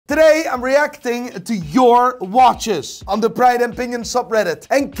Today I'm reacting to your watches on the Pride and Pinion subreddit.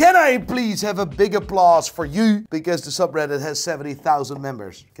 And can I please have a big applause for you, because the subreddit has 70,000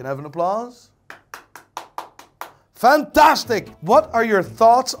 members. Can I have an applause? Fantastic! What are your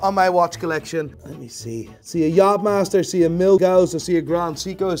thoughts on my watch collection? Let me see. I see a Yachtmaster, I see a Milgauss, I see a Grand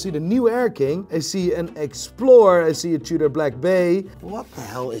Seiko, I see the new Air King, I see an Explorer, I see a Tudor Black Bay. What the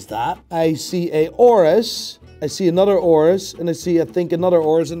hell is that? I see a Oris, I see another Oris, and I see, I think, another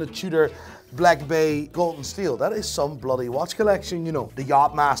Oris and a Tudor Black Bay Golden Steel. That is some bloody watch collection, you know. The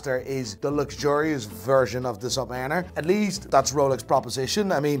Yachtmaster is the luxurious version of the Submariner. At least that's Rolex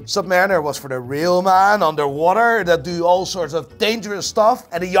proposition. I mean, Submariner was for the real man underwater that do all sorts of dangerous stuff.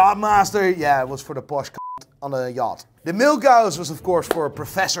 And the Yachtmaster, yeah, it was for the posh on a yacht. The Milgauss was of course for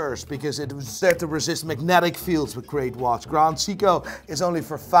professors because it was there to resist magnetic fields with great watch. Grand Seiko is only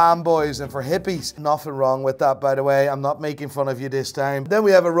for fanboys and for hippies. Nothing wrong with that, by the way. I'm not making fun of you this time. Then we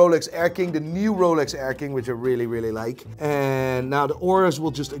have a Rolex Air King, the new Rolex Air King, which I really, really like. And now the Oris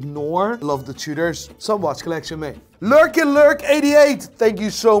we'll just ignore. Love the Tudors. Some watch collection, mate. Lurk88, thank you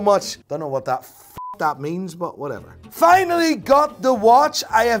so much. Don't know what that means, but whatever. Finally got the watch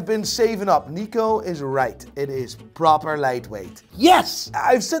I have been saving up. Nico is right. It is proper lightweight. Yes!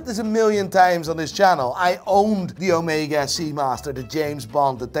 I've said this a million times on this channel. I owned the Omega Seamaster, the James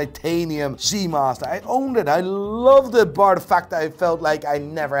Bond, the Titanium Seamaster. I owned it. I loved it, bar the fact that I felt like I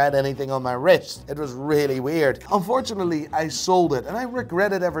never had anything on my wrist. It was really weird. Unfortunately, I sold it and I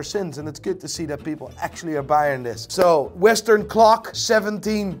regret it ever since, and it's good to see that people actually are buying this. So, Western clock,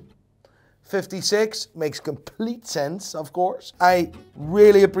 1756 makes complete sense, of course. I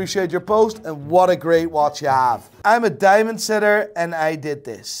really appreciate your post, and what a great watch you have. I'm a diamond setter and I did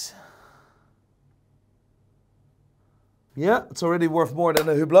this. Yeah, it's already worth more than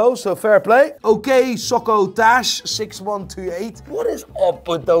a Hublot, so fair play. Okay, Soko Tash 6128. What is up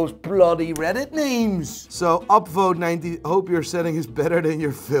with those bloody Reddit names? So, upvote 90. Hope your setting is better than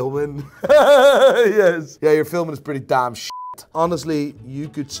your filming. Yes. Yeah, your filming is pretty damn shit. Honestly, you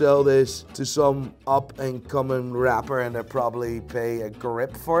could sell this to some up-and-coming rapper and they'd probably pay a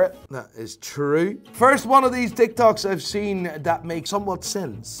grip for it. That is true. First one of these TikToks I've seen that makes somewhat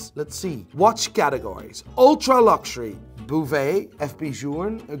sense. Let's see. Watch categories. Ultra luxury. Bouvet, FP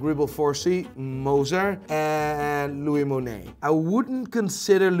Journe, Gribble Forsey, Moser, and Louis Monet. I wouldn't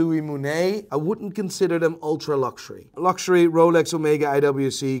consider Louis Monet. I wouldn't consider them ultra luxury. Luxury, Rolex, Omega,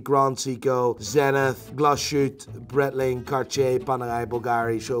 IWC, Grand Seiko, Zenith, Glashut, Breitling, Cartier, Panerai,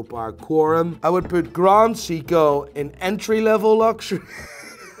 Bulgari, Chopard, Quorum. I would put Grand Seiko in entry-level luxury.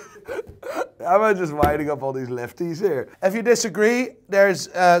 Am I just winding up all these lefties here? If you disagree, there's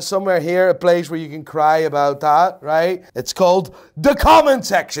somewhere here a place where you can cry about that, right? It's called the comment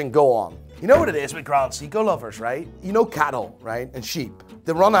section. Go on. You know what it is with Grand Seiko lovers, right? You know cattle, right? And sheep.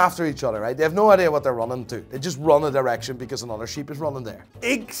 They run after each other, right? They have no idea what they're running to. They just run a direction because another sheep is running there.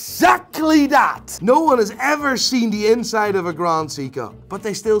 Exactly that! No one has ever seen the inside of a Grand Seiko. But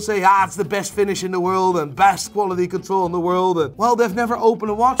they still say, it's the best finish in the world and best quality control in the world. And, well, they've never opened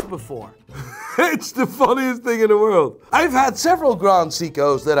a watch before. It's the funniest thing in the world. I've had several Grand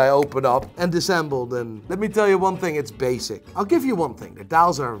Seikos that I opened up and disassembled, and let me tell you one thing, it's basic. I'll give you one thing, the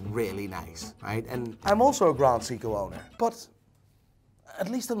dials are really nice, right? And I'm also a Grand Seiko owner, but at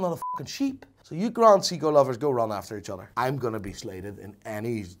least I'm not a fucking sheep. So you Grand Seiko lovers go run after each other. I'm gonna be slated in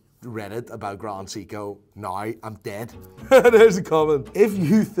any Reddit about Grand Seiko. Now I'm dead. There's a comment. If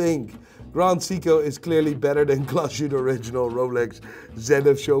you think Grand Seiko is clearly better than Glashut Original, Rolex,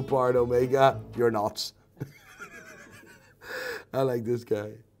 Zenith, Chopard, Omega, you're nuts. I like this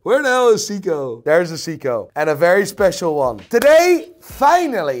guy. Where the hell is Seiko? There's a Seiko, and a very special one. Today,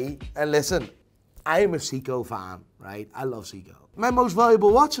 finally, and listen, I am a Seiko fan, right? I love Seiko. My most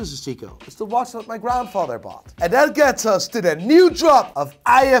valuable watch is a Seiko. It's the watch that my grandfather bought. And that gets us to the new drop of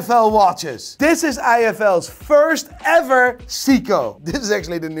IFL watches. This is IFL's first ever Seiko. This is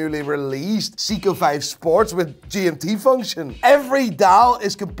actually the newly released Seiko 5 Sports with GMT function. Every dial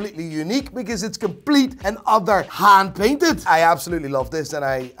is completely unique because it's complete and other hand painted. I absolutely love this, and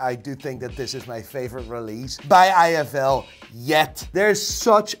I do think that this is my favorite release by IFL yet. There's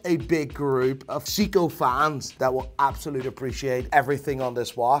such a big group of Seiko fans that will absolutely appreciate everything on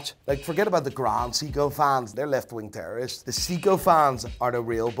this watch. Like, forget about the Grand Seiko fans, they're left-wing terrorists. The Seiko fans are the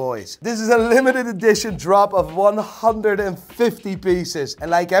real boys. This is a limited edition drop of 150 pieces. And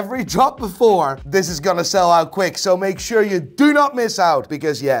like every drop before, this is gonna sell out quick. So make sure you do not miss out,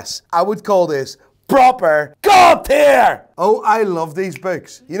 because yes, I would call this proper God tier. Oh, I love these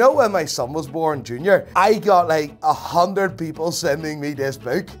books. You know, when my son was born, Junior, I got like 100 people sending me this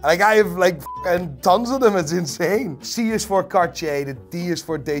book. Like, I have like fucking tons of them. It's insane. C is for Cartier, the D is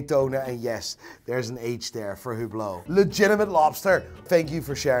for Daytona, and yes, there's an H there for Hublot. Legitimate lobster. Thank you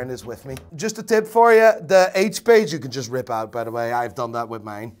for sharing this with me. Just a tip for you, the H page you can just rip out, by the way. I've done that with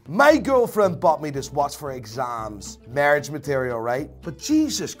mine. My girlfriend bought me this watch for exams. Marriage material, right? But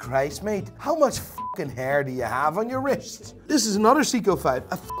Jesus Christ, mate, how much fucking hair do you have on your wrists? This is another Seiko 5.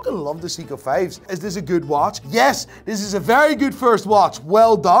 I fucking love the Seiko 5s. Is this a good watch? Yes, this is a very good first watch.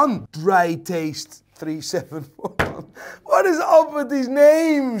 Well done. Dry Taste 3741. What is up with these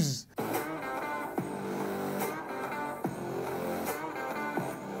names?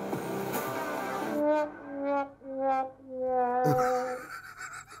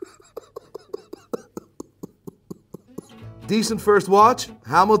 Decent first watch,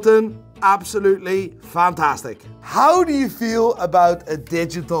 Hamilton, absolutely fantastic. How do you feel about a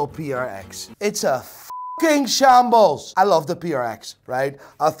digital PRX? It's a fucking shambles. I love the PRX, right?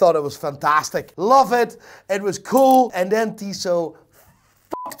 I thought it was fantastic. Love it. It was cool. And then Tissot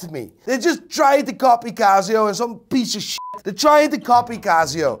fucked me. They just tried to copy Casio and some piece of shit. They tried to copy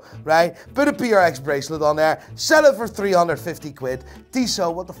Casio, right? Put a PRX bracelet on there, sell it for 350 quid.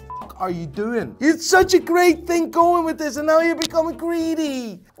 Tissot, what the fuck are you doing? You had such a great thing going with this and now you're becoming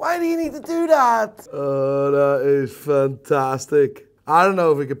greedy. Why do you need to do that? Oh, that is fantastic. I don't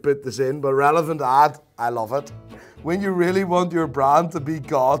know if we could put this in, but relevant ad, I love it. When you really want your brand to be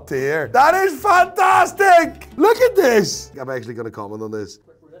God tier. That is fantastic! Look at this! I'm actually gonna comment on this.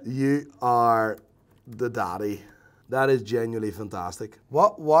 You are the daddy. That is genuinely fantastic.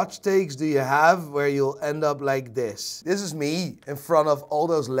 What watch takes do you have where you'll end up like this? This is me in front of all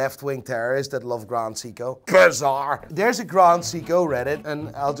those left-wing terrorists that love Grand Seiko. Bizarre. There's a Grand Seiko Reddit,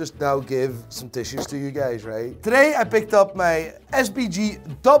 and I'll just now give some tissues to you guys, right? Today I picked up my SBG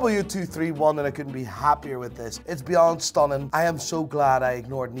W231 and I couldn't be happier with this. It's beyond stunning. I am so glad I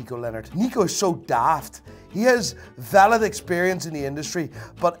ignored Nico Leonard. Nico is so daft. He has valid experience in the industry,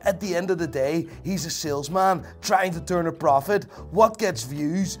 but at the end of the day, he's a salesman trying to turn a profit. What gets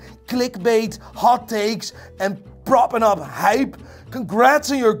views? Clickbait, hot takes, and propping up hype.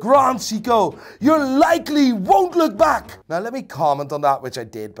 Congrats on your Grand Seiko. You likely won't look back. Now let me comment on that, which I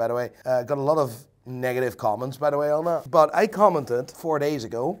did, by the way. Got a lot of negative comments, by the way, on that. But I commented 4 days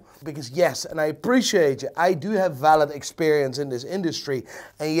ago because yes, and I appreciate you, I do have valid experience in this industry.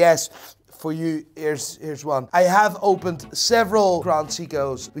 And yes, for you, here's one. I have opened several Grand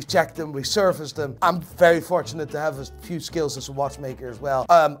Seikos. We've checked them, we surfaced them. I'm very fortunate to have a few skills as a watchmaker as well.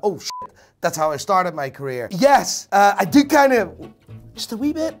 Oh shit, that's how I started my career. Yes, I do kind of, just a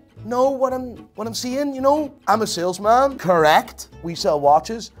wee bit, know what I'm seeing, you know? I'm a salesman, correct. We sell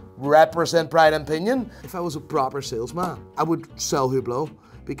watches, represent pride and opinion. If I was a proper salesman, I would sell Hublot.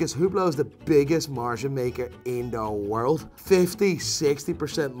 Because Hublot is the biggest margin maker in the world.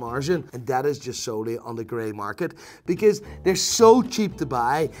 50–60% margin, and that is just solely on the grey market because they're so cheap to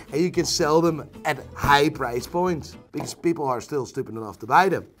buy and you can sell them at high price points because people are still stupid enough to buy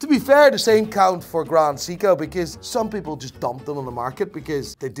them. To be fair, the same count for Grand Seiko because some people just dump them on the market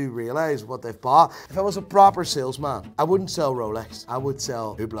because they do realize what they've bought. If I was a proper salesman, I wouldn't sell Rolex, I would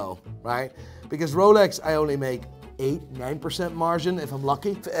sell Hublot, right? Because Rolex, I only make 8–9% margin if I'm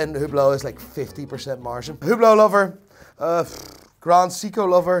lucky, and Hublot is like 50% margin. Hublot lover, Grand Seiko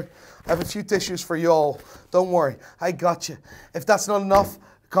lover, I have a few tissues for y'all. Don't worry, I got you. If that's not enough,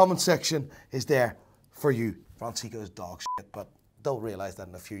 the comment section is there for you. Grand Seiko is dog shit, but they'll realize that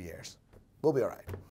in a few years. We'll be all right.